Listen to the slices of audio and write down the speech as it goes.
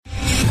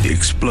The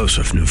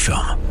explosive new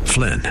film,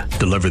 Flynn,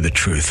 deliver the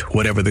truth,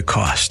 whatever the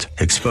cost,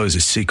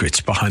 exposes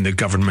secrets behind the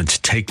government's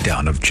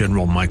takedown of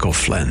General Michael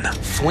Flynn.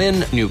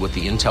 Flynn knew what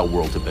the intel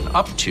world had been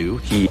up to.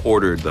 He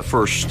ordered the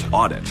first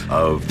audit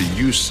of the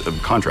use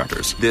of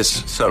contractors.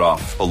 This set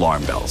off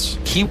alarm bells.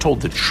 He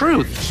told the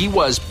truth. He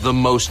was the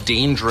most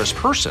dangerous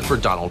person for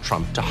Donald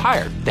Trump to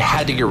hire. They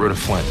had to get rid of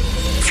Flynn.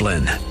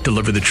 Flynn,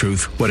 deliver the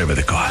truth, whatever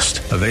the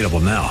cost. Available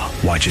now.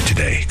 Watch it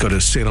today. Go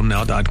to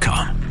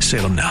salemnow.com.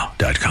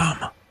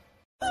 salemnow.com.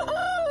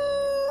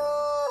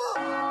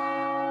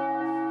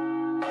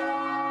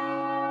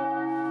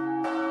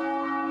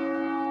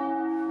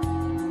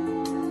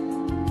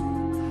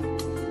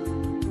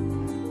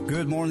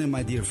 Good morning,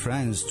 my dear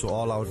friends, to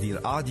all our dear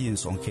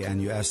audience on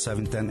KNUS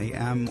 710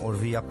 AM or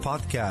via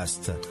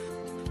podcast.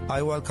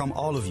 I welcome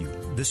all of you.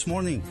 This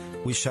morning,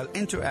 we shall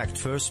interact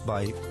first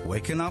by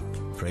waking up,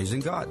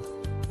 praising God.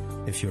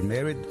 If you're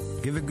married,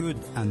 give a good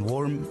and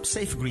warm,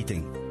 safe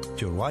greeting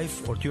to your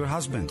wife or to your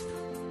husband.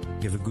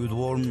 Give a good,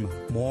 warm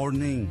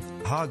morning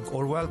hug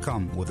or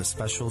welcome with a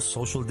special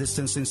social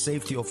distancing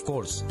safety, of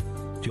course,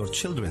 to your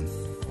children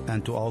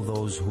and to all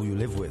those who you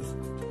live with.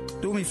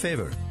 Do me a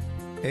favor.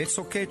 It's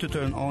okay to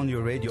turn on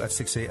your radio at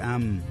 6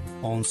 a.m.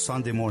 on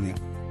Sunday morning.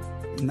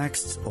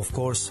 Next, of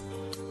course,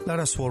 let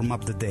us warm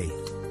up the day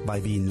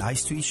by being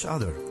nice to each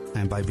other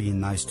and by being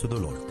nice to the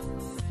Lord.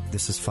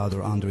 This is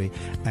Father Andre,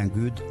 and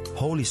good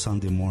Holy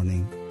Sunday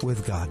morning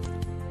with God.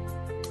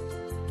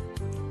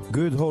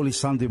 Good Holy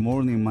Sunday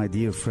morning, my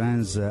dear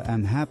friends,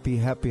 and happy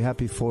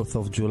 4th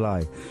of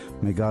July.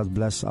 May God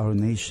bless our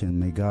nation.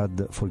 May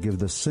God forgive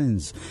the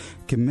sins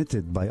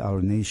committed by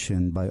our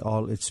nation, by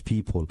all its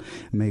people.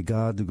 May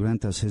God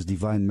grant us His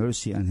divine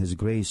mercy and His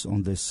grace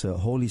on this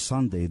Holy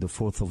Sunday, the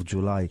 4th of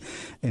July,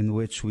 in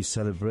which we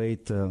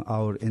celebrate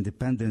our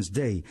Independence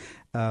Day.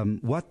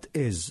 What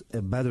is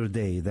a better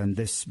day than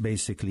this,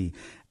 basically?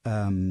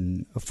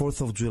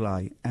 4th of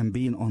July and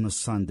being on a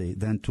Sunday,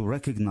 than to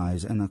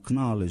recognize and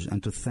acknowledge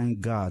and to thank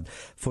God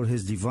for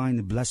His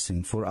divine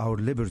blessing, for our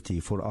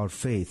liberty, for our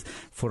faith,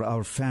 for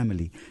our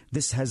family.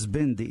 This has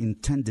been the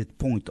intended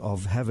point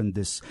of having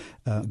this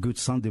Good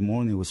Sunday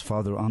Morning with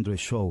Father Andre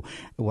show,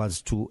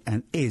 was to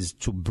and is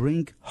to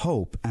bring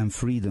hope and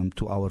freedom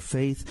to our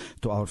faith,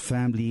 to our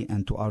family,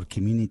 and to our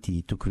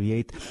community, to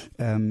create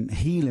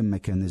healing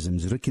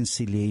mechanisms,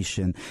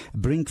 reconciliation,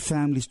 bring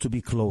families to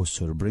be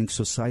closer, bring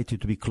society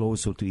to be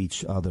closer to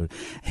each other,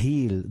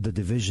 heal the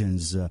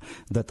divisions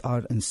that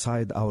are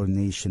inside our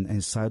nation,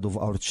 inside of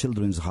our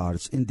children's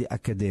hearts, in the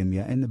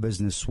academia, in the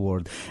business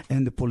world,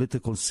 in the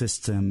political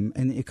system,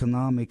 in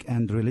economic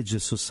and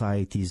religious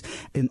societies,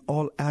 in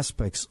all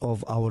aspects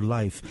of our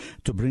life,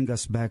 to bring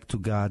us back to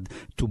God,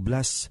 to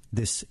bless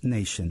this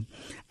nation.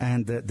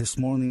 And this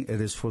morning,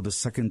 it is for the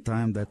second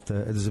time that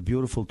it is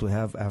beautiful to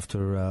have,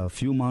 after a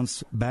few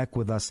months, back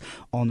with us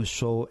on the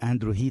show,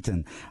 Andrew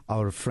Heaton,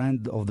 our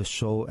friend of the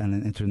show and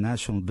an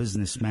international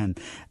businessman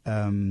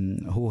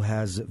who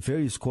has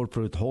various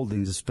corporate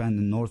holdings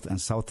spanning North and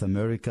South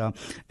America,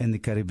 in the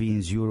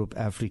Caribbean, Europe,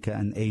 Africa,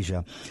 and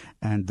Asia,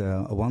 and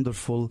a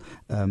wonderful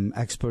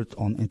expert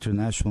on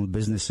international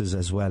businesses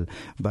as well.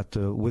 But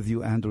with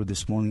you, Andrew,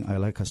 this morning, I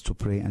like us to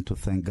pray and to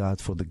thank God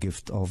for the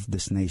gift of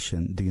this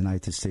nation, the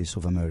United States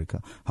of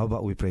America. How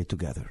about we pray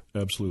together?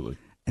 Absolutely.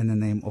 In the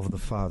name of the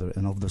Father,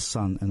 and of the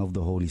Son, and of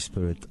the Holy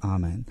Spirit.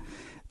 Amen.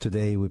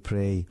 Today we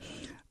pray,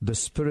 the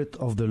Spirit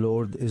of the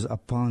Lord is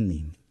upon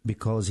me,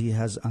 because He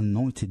has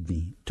anointed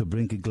me to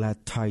bring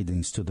glad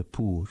tidings to the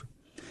poor.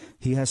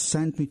 He has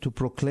sent me to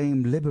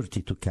proclaim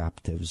liberty to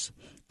captives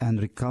and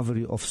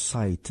recovery of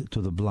sight to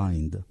the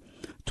blind,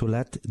 to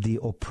let the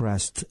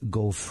oppressed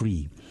go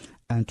free,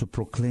 and to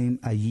proclaim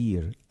a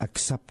year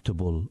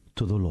acceptable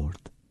to the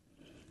Lord.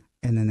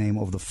 In the name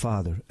of the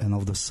Father, and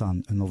of the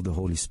Son, and of the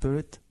Holy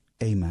Spirit.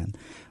 Amen.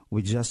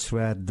 We just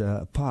read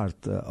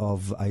part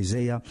of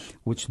Isaiah,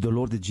 which the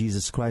Lord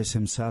Jesus Christ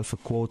Himself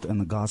quote in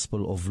the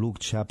Gospel of Luke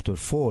chapter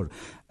 4,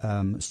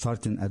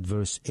 starting at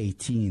verse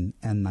 18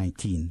 and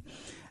 19.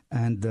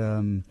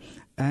 And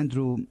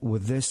Andrew,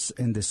 with this,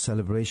 in the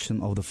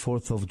celebration of the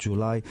 4th of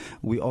July,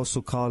 we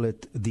also call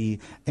it the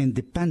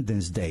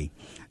Independence Day.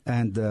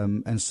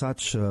 And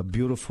such a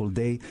beautiful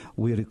day,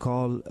 we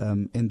recall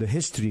in the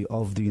history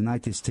of the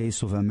United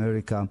States of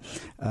America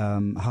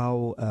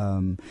how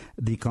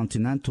the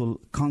Continental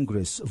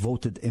Congress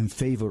voted in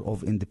favor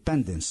of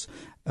independence.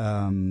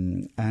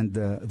 Then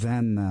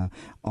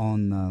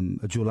on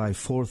July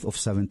 4th of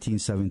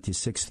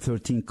 1776,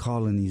 13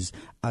 colonies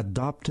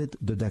adopted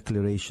the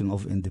Declaration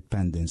of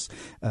Independence.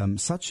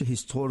 Such a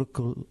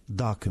historical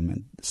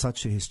document,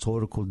 such a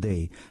historical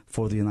day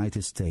for the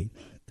United States.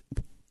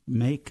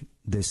 Make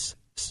this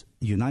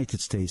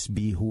United States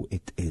be who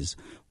it is.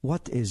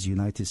 What is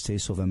United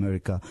States of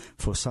America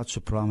for such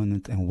a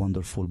prominent and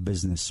wonderful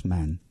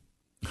businessman?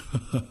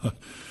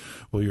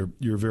 Well,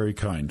 you're very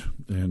kind,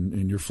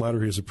 and your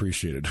flattery is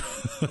appreciated.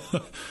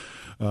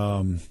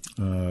 I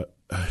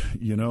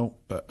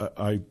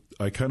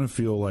kind of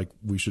feel like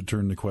we should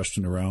turn the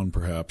question around,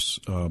 perhaps.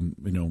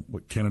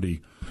 What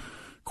Kennedy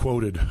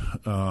quoted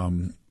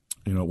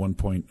at one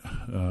point,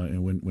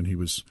 and when he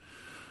was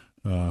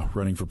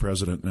running for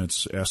president, and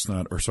it's I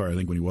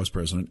think when he was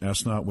president,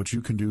 ask not what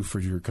you can do for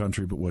your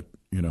country, but what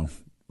your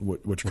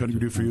country can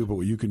do for you, but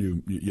what you can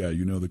do. Yeah,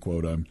 you know the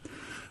quote.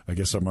 I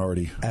guess I'm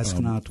already... Ask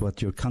not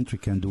what your country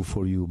can do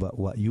for you, but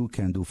what you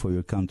can do for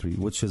your country,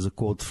 which is a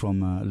quote from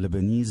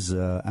Lebanese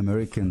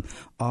American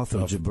author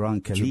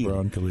Gibran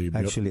Khalil,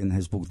 actually in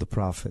his book, The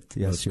Prophet.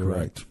 Yes, that's you're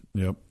correct.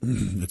 Right. Yep.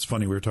 It's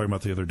funny, we were talking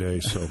about the other day,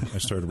 so I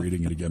started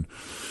reading it again.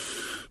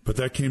 But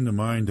that came to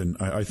mind, and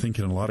I think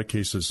in a lot of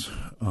cases,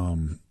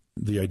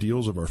 the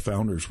ideals of our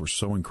founders were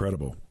so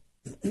incredible.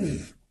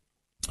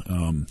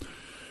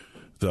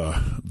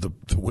 The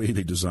way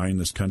they designed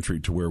this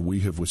country to where we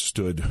have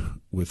withstood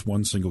with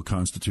one single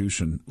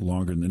constitution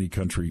longer than any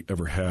country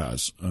ever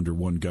has under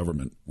one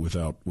government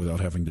without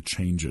having to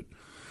change it.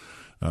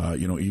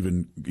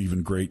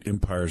 Even great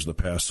empires of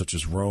the past, such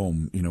as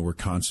Rome, were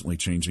constantly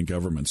changing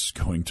governments,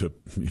 going to,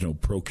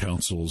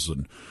 proconsuls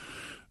and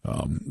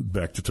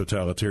back to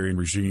totalitarian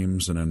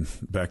regimes, and then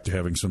back to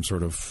having some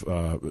sort of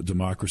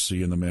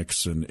democracy in the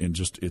mix, and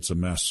just it's a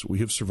mess. We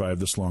have survived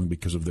this long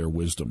because of their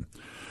wisdom.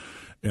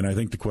 And I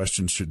think the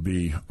question should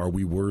be, are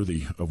we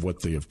worthy of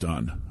what they have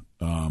done?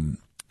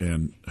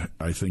 And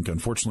I think,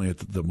 unfortunately, at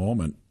the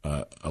moment,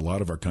 a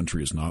lot of our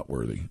country is not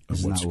worthy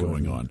of what's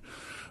going on.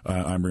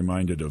 I'm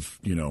reminded of,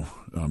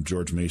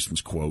 George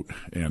Mason's quote,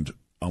 and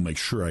I'll make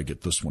sure I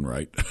get this one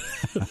right.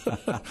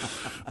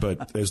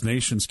 But as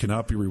nations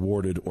cannot be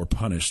rewarded or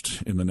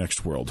punished in the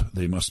next world,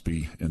 they must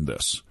be in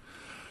this.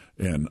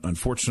 And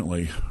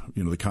unfortunately,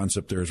 the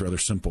concept there is rather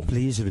simple.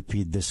 Please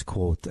repeat this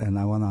quote. And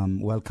I want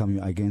to welcome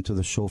you again to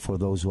the show for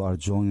those who are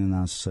joining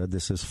us.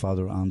 This is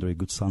Father Andre.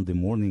 Good Sunday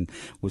morning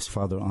with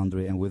Father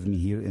Andre. And with me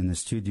here in the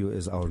studio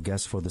is our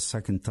guest for the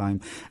second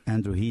time,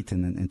 Andrew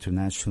Heaton, an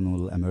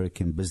international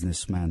American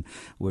businessman.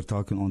 We're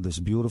talking on this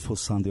beautiful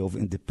Sunday of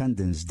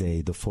Independence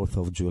Day, the 4th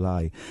of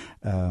July,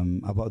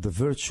 about the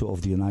virtue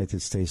of the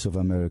United States of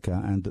America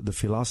and the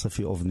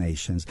philosophy of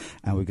nations.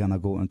 And we're going to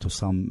go into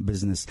some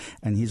business.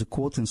 And he's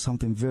quoting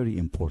something very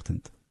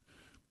important.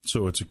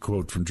 So it's a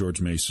quote from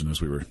George Mason,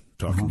 as we were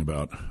talking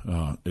about.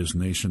 As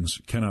nations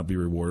cannot be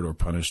rewarded or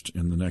punished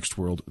in the next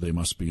world, they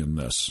must be in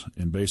this.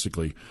 And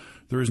basically,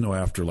 there is no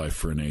afterlife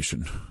for a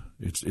nation.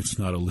 It's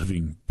not a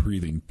living,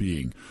 breathing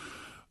being.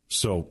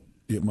 So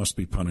it must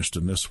be punished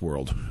in this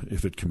world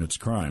if it commits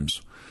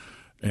crimes.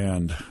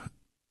 And,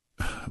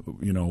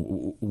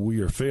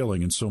 we are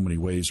failing in so many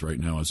ways right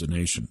now as a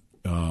nation.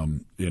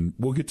 And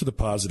we'll get to the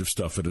positive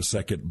stuff in a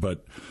second,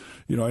 but,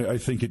 I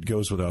think it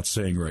goes without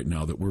saying right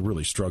now that we're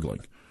really struggling.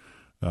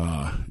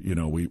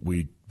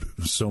 We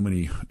so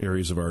many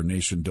areas of our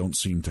nation don't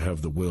seem to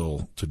have the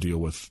will to deal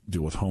with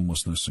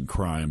homelessness and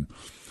crime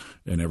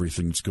and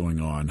everything that's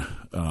going on.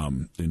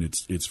 And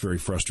it's very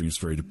frustrating. It's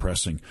very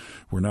depressing.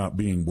 We're not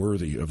being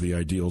worthy of the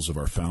ideals of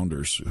our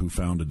founders who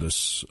founded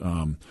this,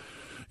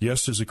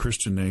 yes, as a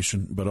Christian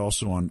nation, but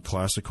also on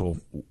classical,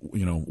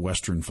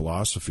 Western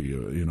philosophy,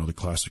 the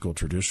classical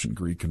tradition,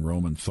 Greek and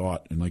Roman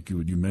thought. And like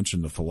you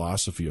mentioned, the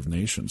philosophy of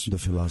nations. The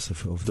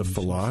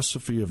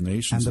philosophy of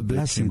nations. And the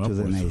blessing to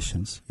the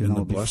nations.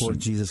 Before blessing.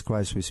 Jesus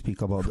Christ, we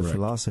speak about the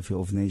philosophy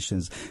of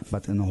nations.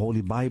 But in the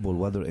Holy Bible,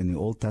 whether in the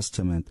Old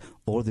Testament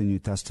or the New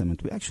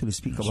Testament, we actually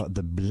speak about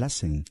the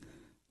blessing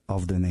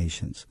of the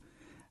nations.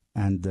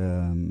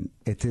 And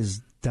it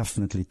is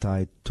definitely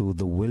tied to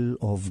the will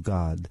of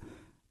God.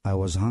 I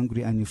was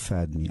hungry and you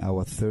fed me. I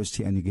was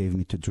thirsty and you gave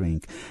me to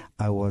drink.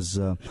 I was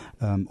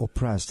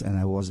oppressed and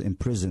I was in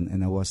prison,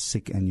 and I was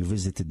sick and you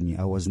visited me.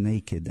 I was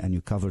naked and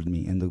you covered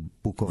me. In the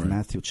book of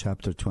Matthew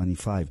chapter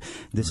 25.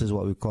 This is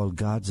what we call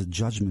God's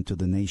judgment to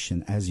the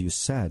nation, as you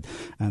said.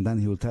 And then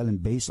he will tell him,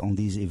 based on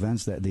these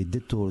events that they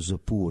did towards the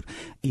poor,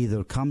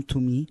 either come to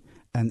me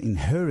and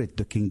inherit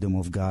the kingdom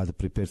of God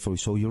prepared for you.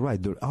 So you're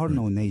right, there are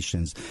no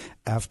nations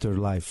after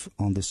life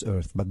on this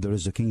earth, but there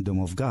is a kingdom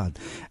of God.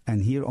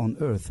 And here on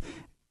earth,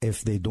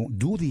 if they don't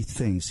do these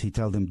things, he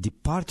tells them,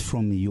 depart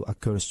from me, you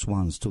accursed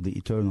ones, to the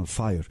eternal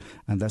fire.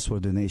 And that's where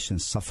the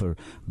nations suffer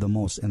the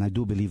most. And I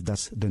do believe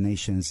that's the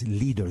nation's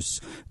leaders,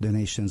 the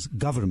nation's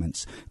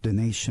governments, the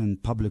nation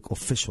public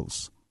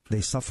officials. They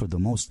suffer the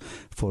most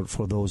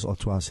for those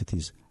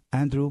atrocities.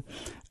 Andrew,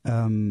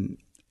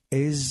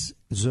 is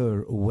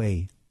there a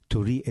way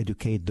to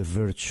re-educate the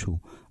virtue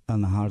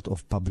and the heart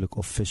of public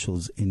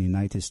officials in the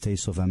United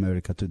States of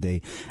America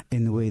today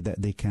in a way that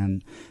they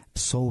can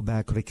sow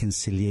back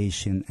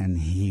reconciliation and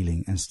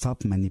healing and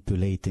stop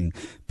manipulating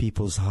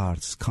people's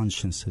hearts,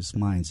 consciences,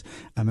 minds?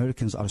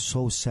 Americans are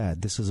so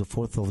sad. This is the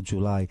 4th of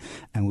July,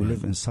 and we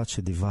live in such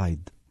a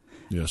divide.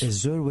 Yes.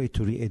 Is there a way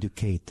to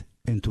re-educate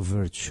into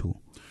virtue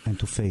and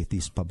to faith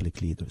these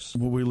public leaders?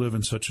 Well, we live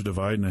in such a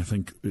divide, and I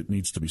think it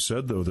needs to be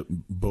said, though, that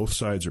both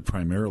sides are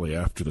primarily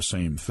after the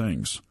same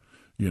things.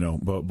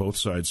 Both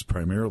sides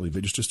primarily,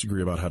 they just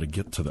disagree about how to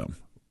get to them.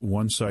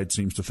 One side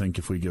seems to think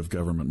if we give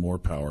government more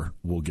power,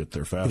 we'll get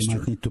there faster. They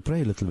might need to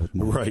pray a little bit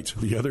more. Right.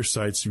 The other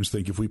side seems to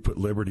think if we put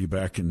liberty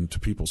back into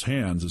people's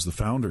hands, as the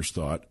founders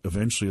thought,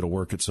 eventually it'll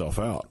work itself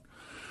out.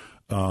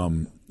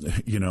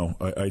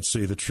 I'd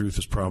say the truth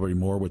is probably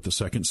more with the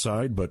second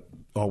side, but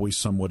always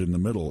somewhat in the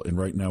middle. And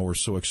right now we're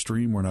so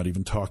extreme, we're not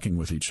even talking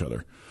with each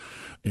other.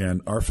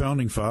 And our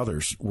founding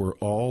fathers were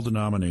all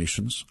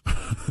denominations,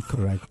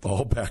 correct,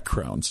 all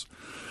backgrounds.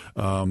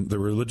 The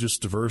religious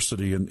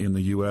diversity in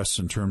the U.S.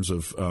 in terms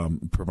of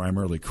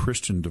primarily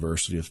Christian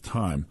diversity at the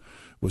time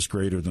was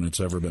greater than it's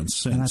ever been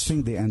since. And I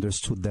think they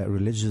understood that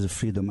religious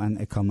freedom and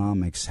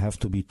economics have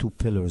to be two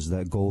pillars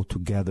that go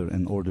together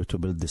in order to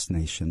build this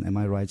nation. Am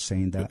I right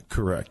saying that?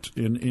 Correct.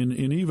 In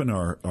even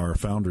our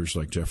founders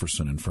like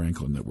Jefferson and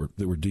Franklin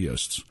that were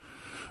deists.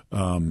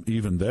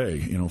 Even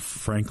they,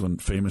 Franklin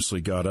famously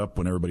got up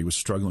when everybody was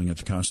struggling at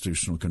the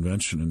Constitutional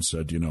Convention and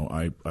said,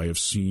 I have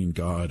seen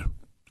God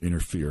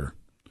interfere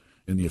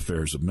in the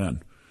affairs of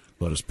men.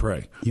 Let us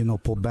pray.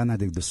 Pope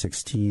Benedict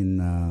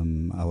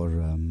XVI,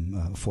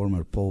 our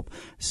former Pope,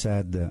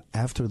 said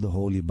after the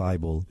Holy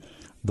Bible,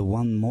 the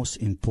one most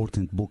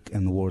important book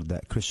in the world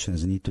that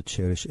Christians need to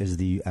cherish is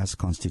the U.S.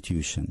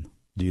 Constitution.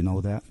 Do you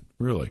know that?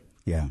 Really?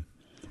 Yeah.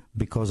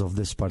 Because of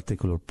this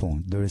particular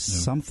point. There is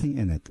something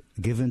in it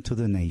given to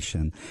the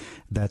nation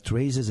that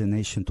raises a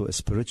nation to a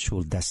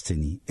spiritual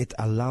destiny. It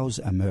allows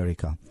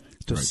America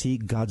to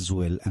seek God's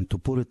will and to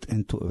put it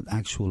into an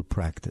actual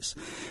practice.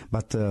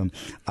 But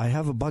I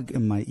have a bug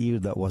in my ear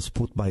that was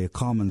put by a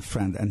common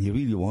friend, and he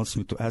really wants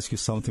me to ask you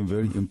something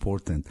very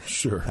important.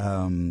 Sure.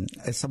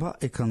 It's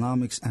about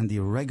economics and the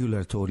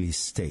regulatory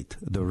state,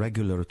 and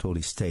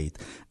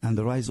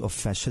the rise of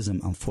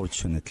fascism,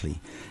 unfortunately,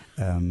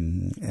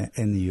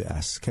 in the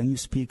U.S. Can you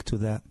speak to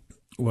that?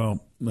 Well,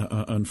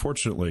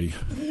 unfortunately,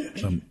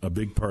 a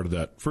big part of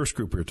that first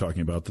group we were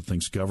talking about that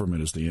thinks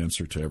government is the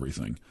answer to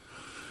everything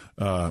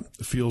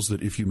feels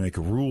that if you make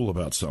a rule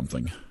about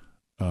something,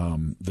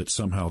 that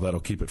somehow that'll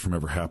keep it from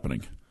ever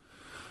happening.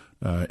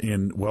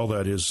 And while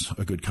that is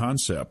a good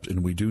concept,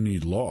 and we do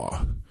need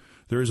law,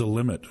 there is a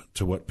limit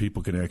to what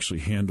people can actually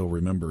handle,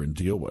 remember, and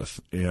deal with.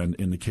 And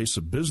in the case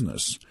of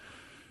business,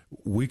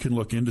 we can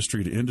look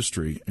industry to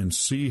industry and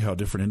see how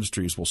different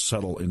industries will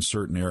settle in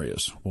certain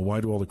areas. Well,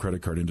 why do all the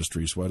credit card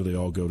industries, why do they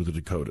all go to the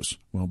Dakotas?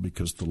 Well,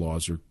 because the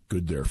laws are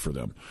good there for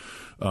them.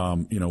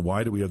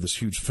 Why do we have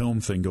this huge film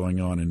thing going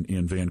on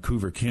in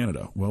Vancouver,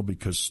 Canada? Well,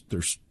 because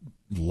there's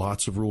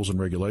lots of rules and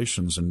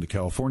regulations in the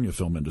California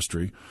film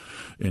industry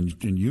and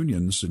in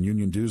unions and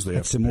union dues they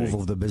have to pay. It's a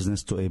move of the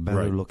business to a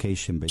better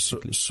location,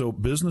 basically. So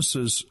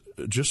businesses,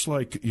 just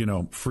like,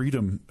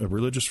 freedom,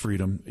 religious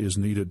freedom is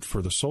needed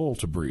for the soul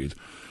to breathe.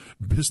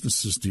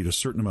 Businesses need a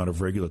certain amount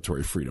of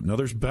regulatory freedom. Now,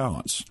 there's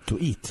balance. To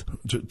eat.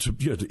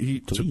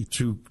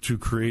 To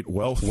create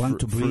wealth. One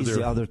to breathe,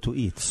 the other to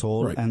eat.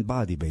 Soul and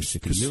body,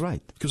 basically. You're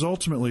right. Because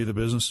ultimately, the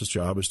business's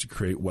job is to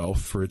create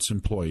wealth for its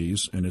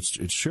employees and its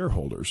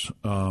shareholders.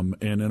 And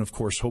then, of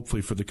course,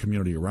 hopefully for the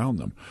community around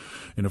them.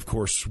 And, of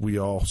course, we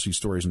all see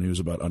stories in the news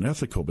about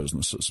unethical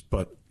businesses.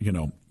 But,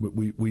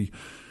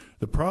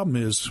 the problem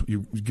is,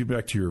 you get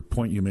back to your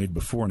point you made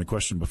before, and the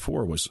question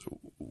before was,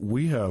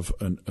 we have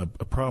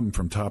a problem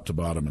from top to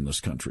bottom in this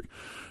country.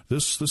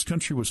 This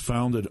country was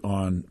founded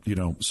on,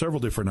 several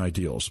different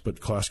ideals,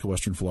 but classical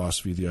Western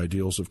philosophy, the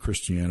ideals of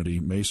Christianity,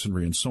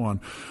 Masonry, and so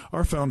on.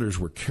 Our founders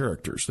were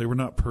characters. They were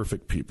not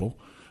perfect people.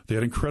 They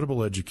had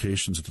incredible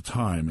educations at the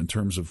time in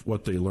terms of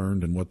what they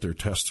learned and what their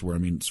tests were. I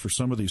mean, for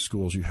some of these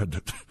schools, you had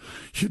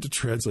to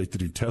translate the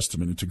New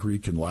Testament into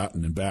Greek and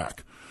Latin and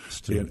back,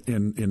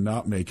 and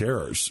not make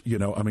errors.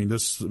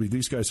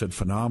 These guys had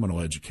phenomenal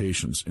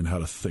educations in how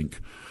to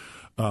think.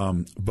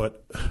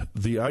 But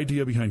the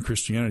idea behind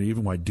Christianity,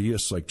 even why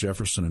deists like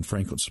Jefferson and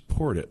Franklin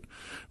support it,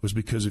 was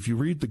because if you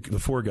read the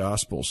four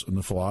Gospels and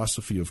the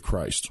philosophy of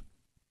Christ,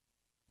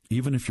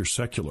 even if you're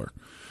secular,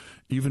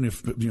 even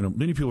if,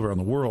 many people around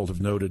the world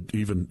have noted,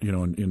 even,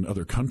 in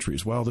other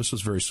countries, wow, this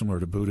is very similar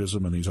to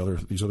Buddhism and these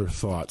other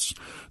thoughts,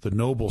 the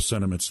noble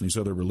sentiments in these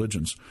other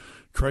religions.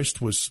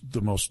 Christ was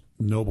the most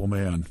noble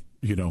man,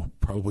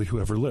 probably who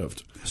ever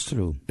lived. That's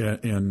true.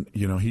 And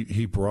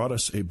he brought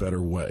us a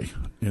better way.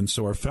 And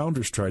so our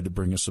founders tried to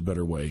bring us a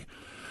better way.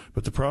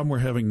 But the problem we're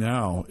having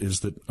now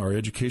is that our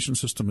education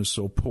system is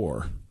so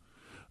poor.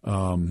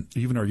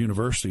 Even our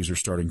universities are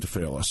starting to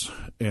fail us.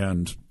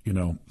 And,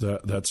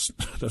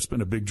 that's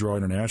been a big draw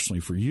internationally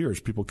for years,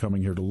 people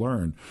coming here to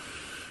learn.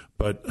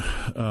 But,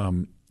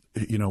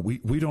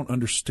 we don't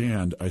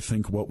understand, I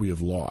think, what we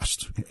have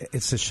lost.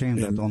 It's a shame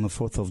that on the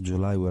 4th of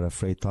July we're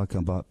afraid talking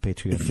about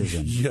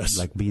patriotism. Yes.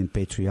 Like being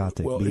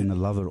patriotic, being a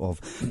lover of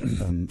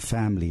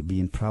family,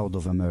 being proud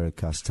of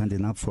America,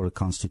 standing up for a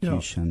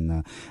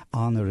constitution,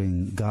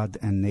 honoring God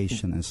and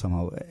nation, and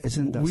somehow,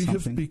 isn't that we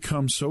something? We have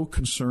become so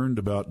concerned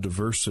about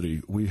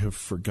diversity, we have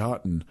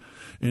forgotten.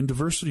 And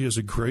diversity is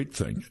a great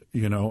thing.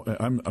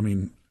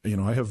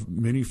 I have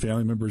many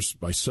family members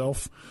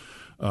myself.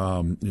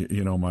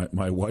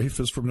 My wife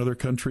is from another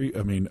country.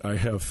 I mean,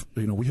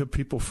 we have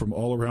people from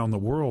all around the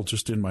world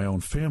just in my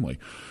own family.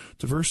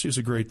 Diversity is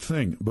a great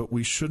thing, but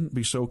we shouldn't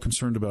be so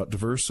concerned about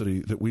diversity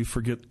that we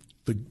forget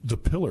the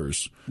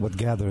pillars. What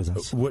gathers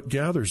us. What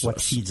gathers us.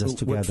 What feeds us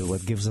together.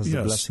 What gives us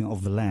the blessing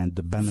of the land,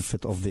 the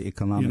benefit of the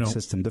economic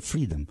system, the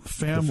freedom.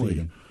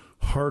 Family.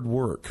 hard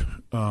work,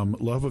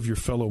 love of your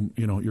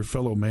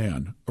fellow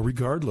man,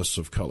 regardless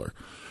of color.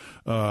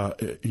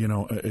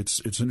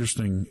 It's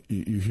interesting.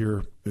 You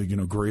hear,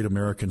 great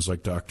Americans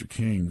like Dr.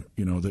 King,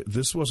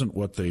 this wasn't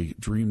what they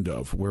dreamed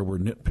of, where we're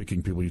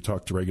nitpicking people. You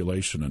talk to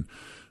regulation and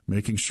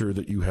making sure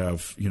that you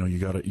have, you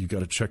got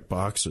to check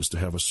boxes to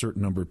have a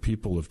certain number of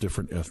people of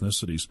different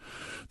ethnicities.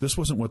 This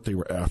wasn't what they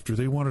were after.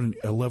 They wanted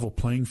a level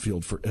playing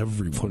field for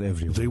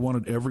everyone. They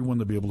wanted everyone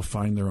to be able to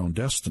find their own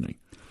destiny.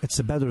 It's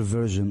a better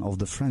version of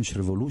the French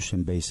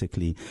Revolution,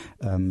 basically,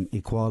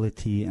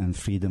 equality and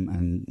freedom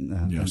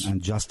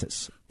and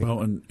justice.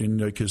 Well,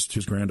 and like his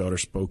granddaughter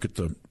spoke at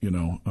the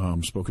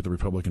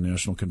Republican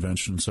National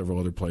Convention and several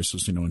other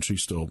places, and she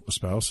still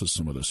espouses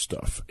some of this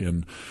stuff.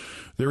 And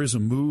there is a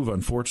move,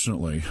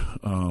 unfortunately,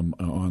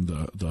 on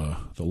the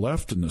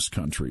left in this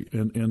country,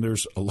 and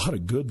there's a lot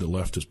of good the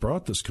left has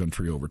brought this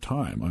country over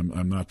time.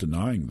 I'm not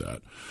denying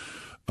that.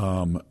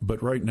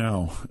 But right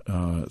now,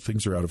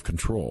 things are out of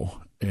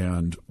control,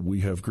 and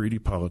we have greedy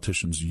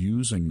politicians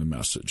using the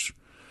message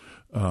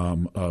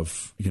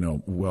of,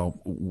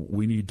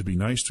 we need to be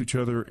nice to each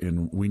other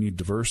and we need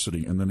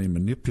diversity, and then they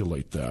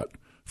manipulate that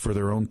for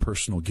their own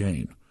personal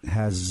gain.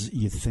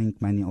 You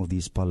think many of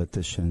these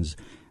politicians,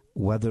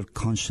 whether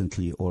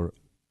consciously or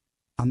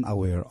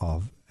unaware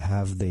of,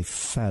 have they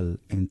fell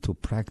into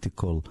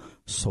practical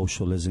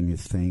socialism, you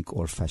think,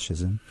 or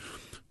fascism?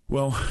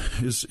 Well,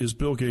 as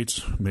Bill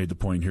Gates made the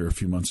point here a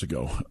few months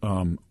ago,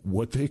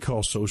 what they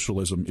call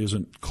socialism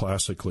isn't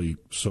classically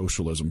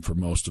socialism for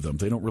most of them.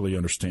 They don't really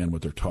understand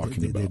what they're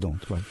talking about. They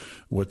don't, right.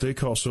 What they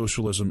call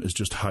socialism is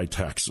just high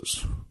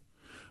taxes.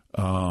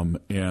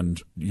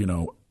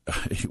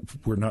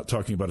 We're not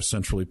talking about a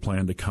centrally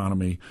planned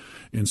economy.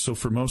 And so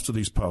for most of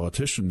these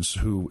politicians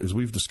who, as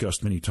we've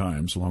discussed many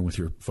times, along with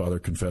your father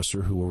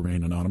confessor, who will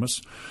remain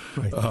anonymous,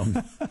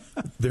 right.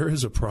 There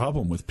is a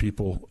problem with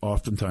people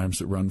oftentimes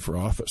that run for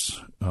office.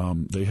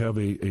 They have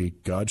a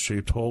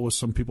God-shaped hole, as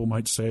some people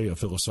might say, a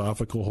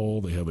philosophical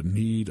hole. They have a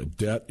need, a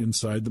debt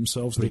inside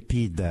themselves.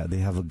 Repeat that. They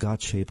have a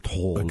God-shaped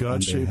hole. A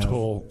God-shaped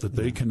hole that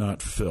they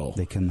cannot fill.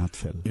 They cannot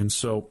fill. And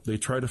so they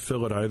try to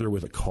fill it either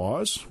with a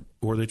cause,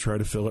 or they try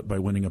to fill it by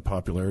winning a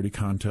popularity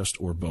contest,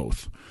 or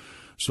both.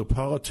 So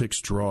politics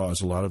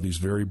draws a lot of these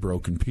very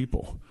broken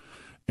people.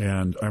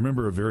 And I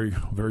remember a very,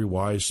 very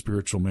wise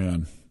spiritual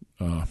man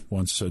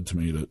once said to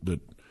me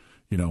that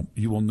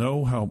you will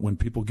know how when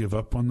people give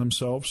up on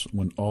themselves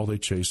when all they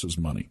chase is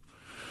money.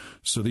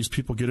 So these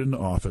people get into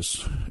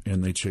office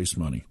and they chase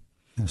money.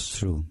 That's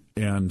true.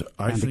 And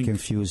I think they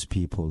confuse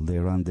people. They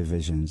run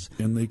divisions.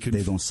 And they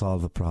don't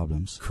solve the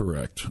problems.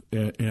 Correct.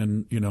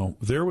 And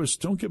there was,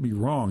 don't get me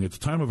wrong, at the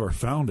time of our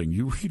founding,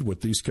 you read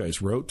what these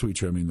guys wrote to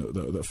each other. I mean,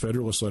 the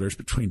Federalist letters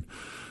between...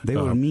 They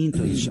were mean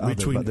to each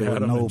other, but they were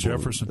noble. And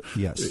Jefferson.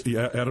 Yes.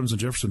 Yeah, Adams and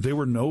Jefferson, they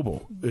were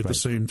noble at the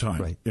same time.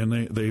 Right. And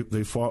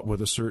they fought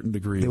with a certain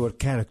degree. They were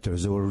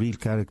characters. They were real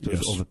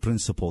characters of the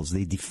principles.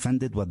 They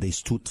defended what they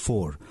stood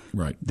for.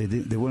 Right.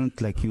 They weren't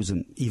like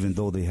using, even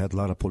though they had a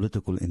lot of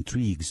political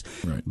intrigues,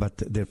 right. But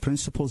their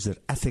principles, their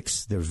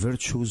ethics, their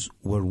virtues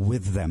were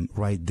with them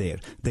right there.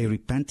 They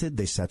repented,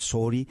 they said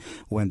sorry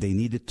when they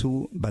needed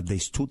to, but they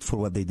stood for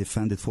what they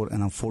defended for,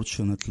 and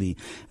unfortunately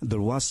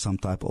there was some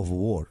type of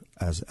war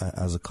as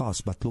a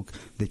cost. But look,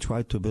 they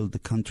tried to build the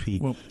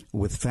country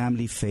with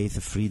family,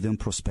 faith, freedom,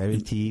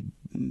 prosperity.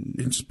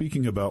 In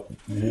speaking about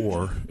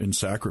war and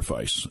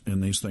sacrifice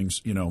and these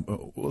things,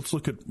 let's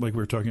look at, like we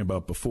were talking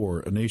about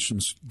before, a nation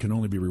can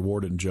only be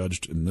rewarded and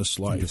judged in this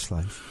life.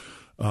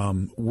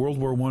 World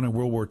War I and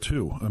World War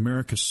II,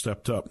 America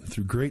stepped up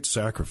through great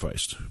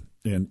sacrifice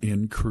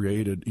and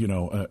created,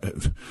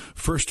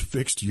 first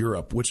fixed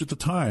Europe, which at the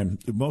time,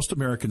 most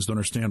Americans don't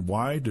understand.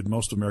 Why did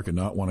most America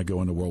not want to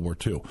go into World War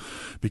II?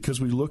 Because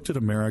we looked at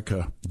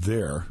America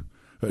there.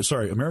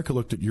 America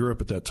looked at Europe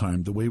at that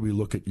time the way we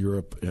look at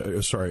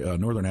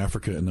Northern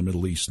Africa and the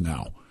Middle East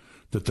now,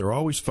 that they're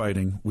always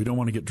fighting. We don't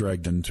want to get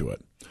dragged into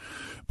it.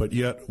 But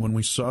yet, when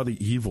we saw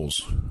the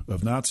evils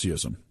of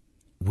Nazism,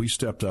 we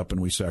stepped up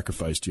and we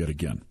sacrificed yet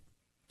again.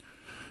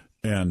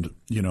 And,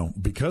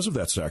 because of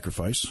that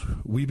sacrifice,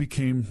 we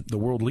became the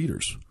world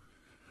leaders.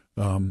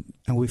 And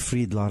we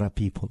freed a lot of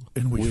people.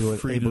 And we were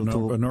freed an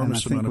enormous amount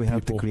of people. And I think we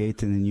have to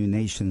create new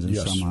nations, and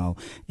somehow,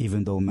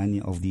 even though many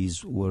of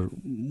these were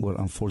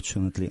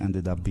unfortunately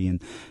ended up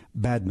being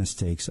bad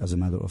mistakes, as a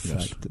matter of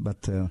fact.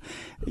 But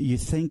you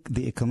think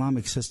the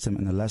economic system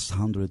in the last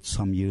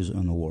 100-some years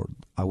in the world,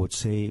 I would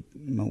say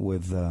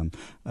with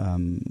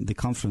the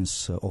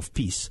Conference of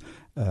Peace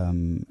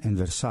in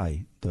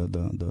Versailles,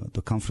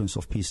 the Conference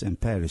of Peace in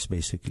Paris,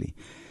 basically,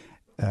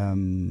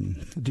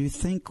 do you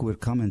think we're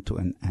coming to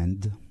an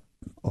end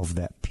of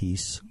that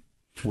peace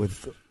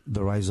with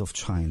the rise of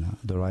China,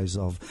 the rise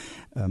of,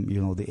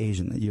 the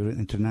Asian? You're an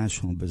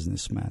international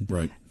businessman.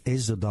 Right.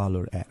 Is the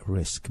dollar at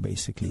risk,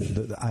 basically?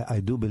 I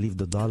do believe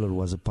the dollar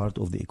was a part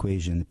of the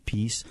equation: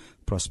 peace,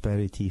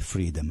 prosperity,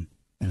 freedom,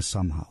 and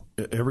somehow.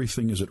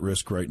 Everything is at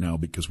risk right now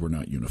because we're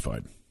not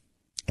unified.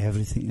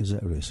 everything is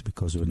at risk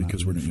because we're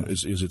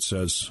as it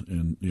says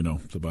in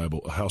the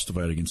Bible, a house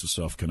divided against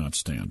itself cannot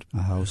stand.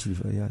 A house,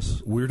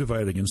 yes. We're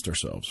divided against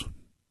ourselves,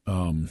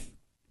 and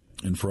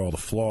for all the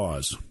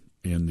flaws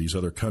in these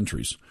other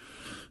countries,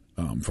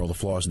 for all the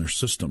flaws in their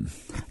system,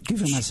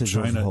 give a message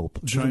of hope.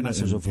 Give a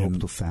message of hope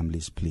to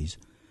families, please.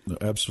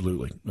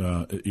 Absolutely.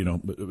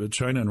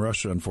 China and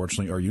Russia,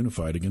 unfortunately, are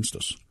unified against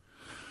us.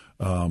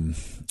 And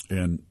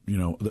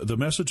the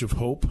message of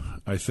hope,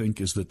 I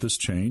think, is that this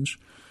change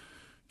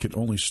can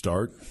only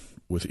start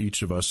with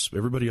each of us.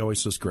 Everybody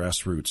always says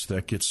grassroots.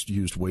 That gets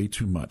used way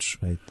too much.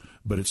 Right.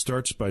 But it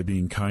starts by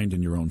being kind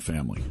in your own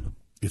family.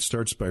 It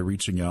starts by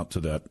reaching out to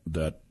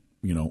that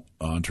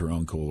aunt or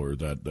uncle or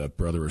that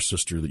brother or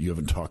sister that you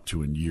haven't talked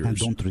to in years. And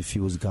don't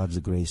refuse God's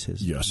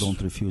graces. Yes.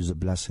 Don't refuse the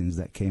blessings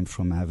that came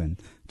from heaven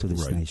to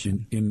this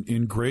nation.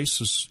 In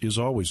grace is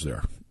always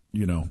there.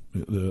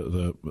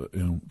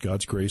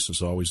 God's grace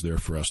is always there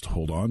for us to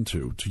hold on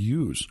to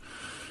use.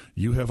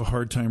 You have a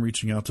hard time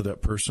reaching out to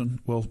that person.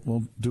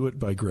 Well, do it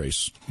by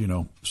grace.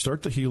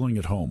 Start the healing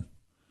at home.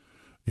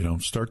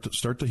 Start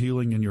the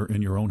healing in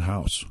your own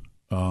house.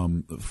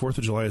 4th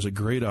of July is a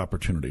great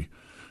opportunity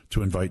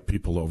to invite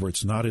people over.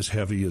 It's not as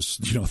heavy as,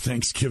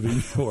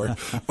 Thanksgiving or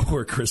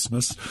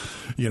Christmas.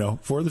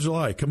 4th of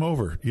July, come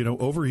over,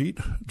 overeat,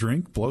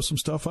 drink, blow some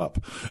stuff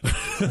up.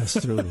 That's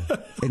true.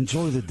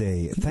 Enjoy the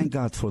day. Thank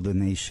God for the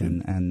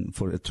nation and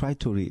try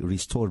to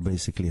restore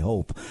basically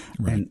hope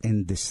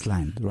in this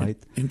land, right?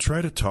 And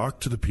try to talk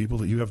to the people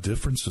that you have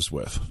differences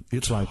with.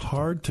 It's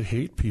hard to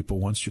hate people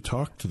once you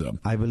talk to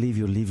them. I believe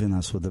you're leaving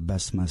us with the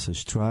best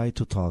message. Try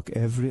to talk.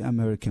 Every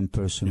American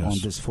person on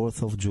this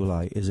 4th of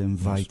July is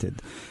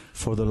invited.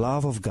 For the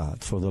love of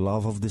God, for the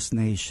love of this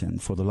nation,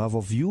 for the love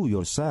of you,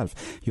 yourself,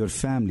 your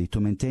family,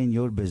 to maintain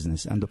your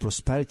business and the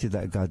prosperity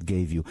that God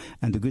gave you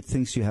and the good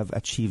things you have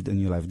achieved in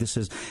your life. This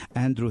is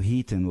Andrew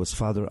Heaton with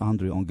Father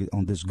Andre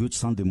on this Good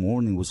Sunday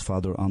morning with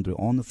Father Andre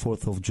on the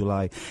 4th of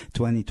July,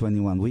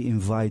 2021. We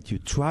invite you,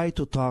 try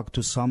to talk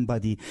to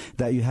somebody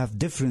that you have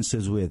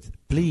differences with.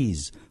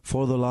 Please,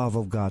 for the love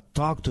of God,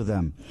 talk to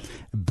them.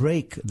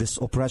 Break this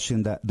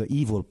oppression that the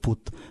evil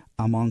put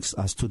amongst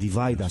us to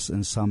divide us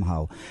and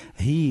somehow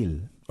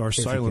heal. Our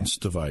silence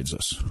divides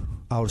us.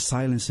 Our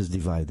silence is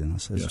dividing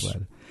us as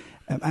well.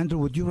 Andrew,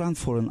 would you run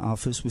for an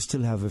office? We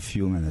still have a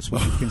few minutes.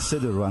 Would you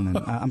consider running?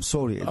 I'm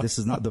sorry, this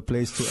is not the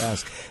place to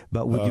ask,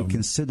 but would you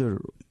consider?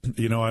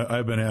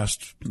 I've been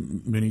asked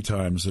many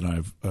times,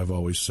 and I've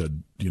always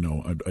said,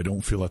 I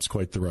don't feel that's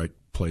quite the right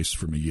place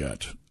for me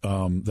yet.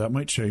 That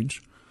might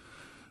change.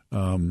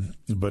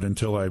 But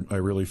until I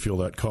really feel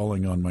that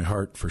calling on my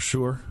heart for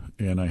sure,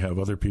 and I have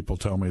other people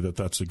tell me that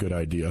that's a good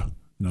idea,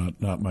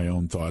 not my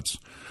own thoughts,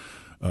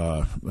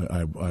 I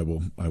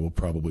will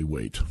probably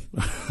wait.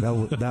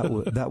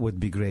 That would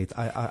be great.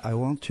 I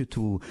want you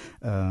to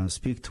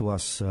speak to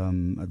us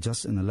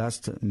just in the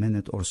last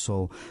minute or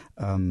so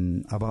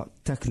about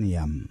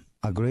Technium.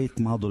 A great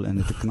model in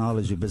the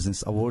technology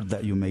business, a word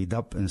that you made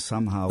up and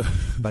somehow,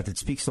 but it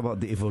speaks about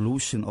the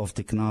evolution of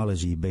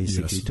technology,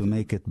 basically, to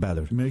make it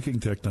better. Making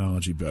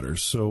technology better.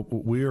 So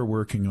we are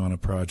working on a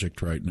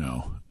project right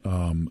now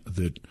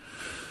that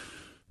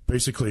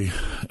basically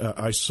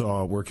I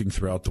saw working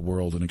throughout the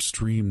world an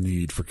extreme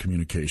need for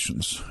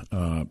communications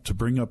to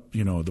bring up,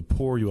 the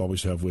poor you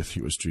always have with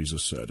you, as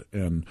Jesus said.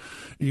 And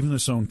even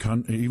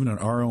even in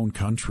our own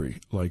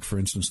country, like, for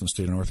instance, in the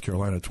state of North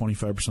Carolina,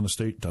 25% of the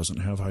state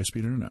doesn't have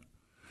high-speed internet.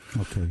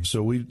 Okay.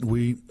 So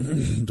we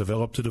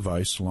developed a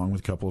device along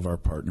with a couple of our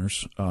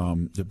partners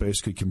that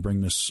basically can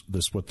bring this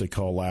what they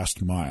call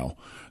last mile.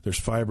 There's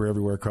fiber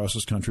everywhere across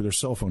this country. There's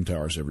cell phone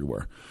towers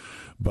everywhere.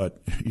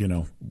 But,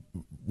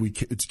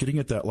 it's getting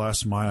at that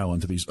last mile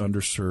into these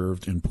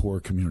underserved and poor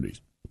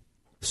communities.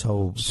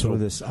 So through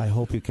this, I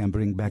hope you can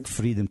bring back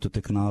freedom to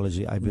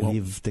technology. I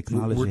believe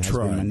technology has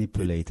been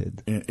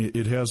manipulated.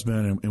 It has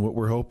been, and what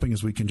we're hoping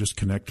is we can just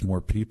connect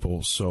more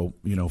people. So,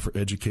 for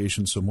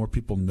education, so more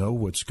people know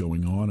what's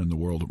going on in the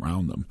world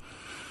around them.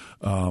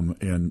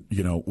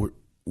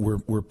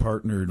 We're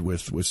partnered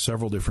with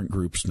several different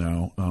groups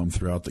now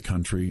throughout the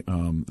country.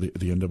 The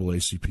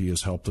NAACP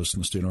has helped us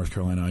in the state of North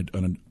Carolina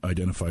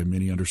identify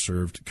many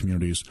underserved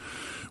communities.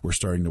 We're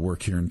starting to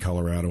work here in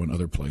Colorado and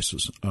other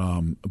places.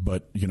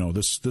 But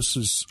this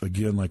is,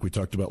 again, like we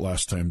talked about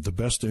last time, the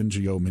best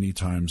NGO many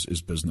times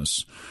is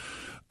business.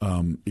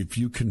 If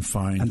you can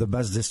find... And the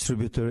best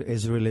distributor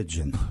is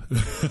religion.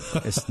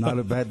 It's not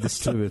a bad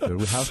distributor.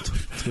 We have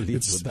to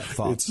leave with that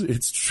thought.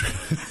 It's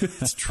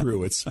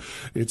true.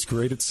 It's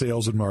great at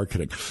sales and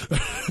marketing.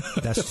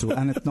 That's true.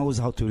 And it knows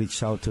how to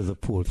reach out to the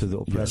poor, to the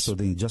oppressed,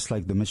 just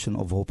like the mission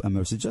of Hope and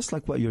Mercy, just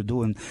like what you're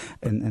doing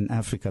in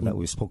Africa that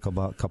we spoke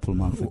about a couple of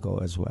months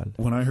ago as well.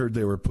 When I heard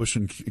they were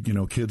pushing,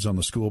 kids on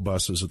the school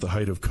buses at the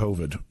height of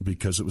COVID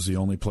because it was the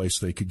only place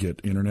they could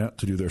get internet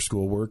to do their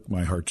schoolwork,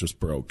 my heart just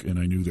broke. And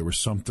I knew there was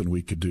something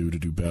we could do to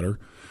do better,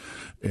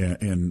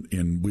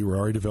 and we were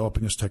already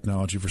developing this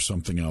technology for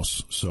something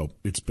else. So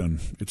it's been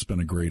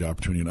a great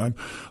opportunity. And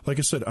like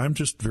I said, I'm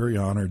just very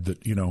honored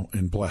that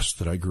and blessed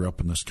that I grew up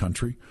in this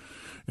country,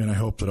 and I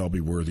hope that I'll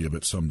be worthy of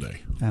it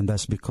someday. And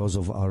that's because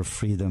of our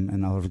freedom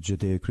and our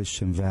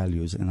Judeo-Christian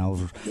values and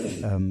our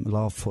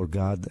love for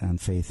God and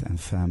faith and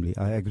family.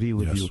 I agree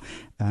with you.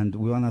 And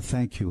we want to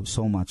thank you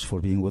so much for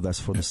being with us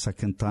for the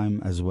second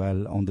time as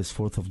well on this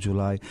 4th of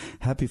July.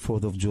 Happy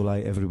 4th of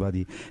July,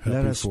 everybody.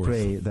 Let us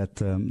pray that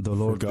the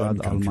Lord God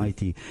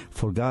Almighty,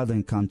 for God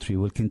and country,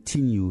 will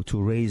continue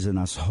to raise in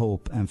us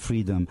hope and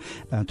freedom,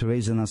 and to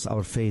raise in us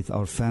our faith,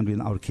 our family,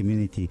 and our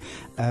community.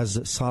 As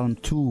Psalm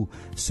 2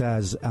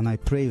 says, and I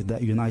pray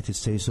that United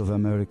States of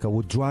America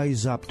would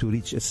rise up to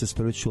reach its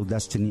spiritual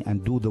destiny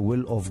and do the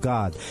will of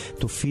God,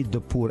 to feed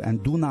the poor,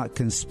 and do not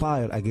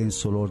conspire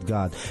against the Lord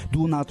God.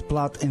 Do not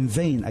plot in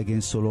vain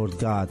against the Lord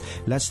God.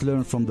 Let's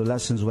learn from the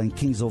lessons when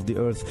kings of the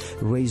earth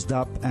raised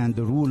up and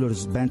the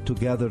rulers band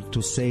together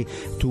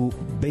to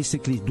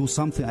basically do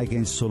something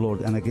against the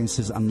Lord and against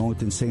His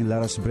anointing, saying,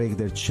 let us break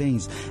their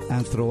chains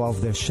and throw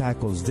off their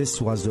shackles.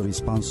 This was the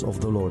response of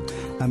the Lord.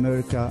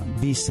 America,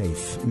 be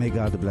safe. May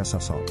God bless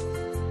us all.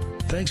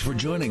 Thanks for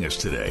joining us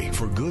today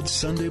for Good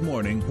Sunday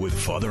Morning with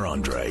Father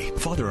Andre.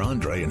 Father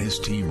Andre and his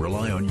team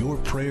rely on your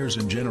prayers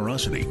and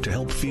generosity to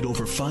help feed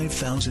over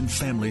 5,000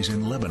 families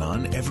in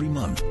Lebanon every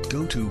month.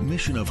 Go to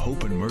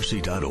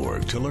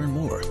missionofhopeandmercy.org to learn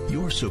more.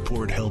 Your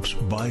support helps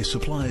buy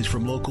supplies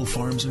from local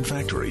farms and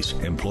factories,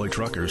 employ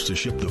truckers to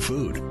ship the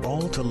food,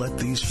 all to let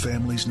these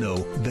families know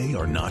they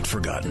are not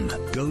forgotten.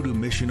 Go to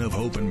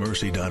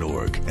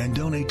missionofhopeandmercy.org and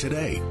donate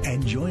today.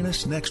 And join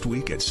us next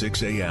week at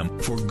 6 a.m.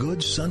 for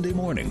Good Sunday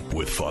Morning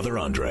with Father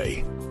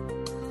Andre.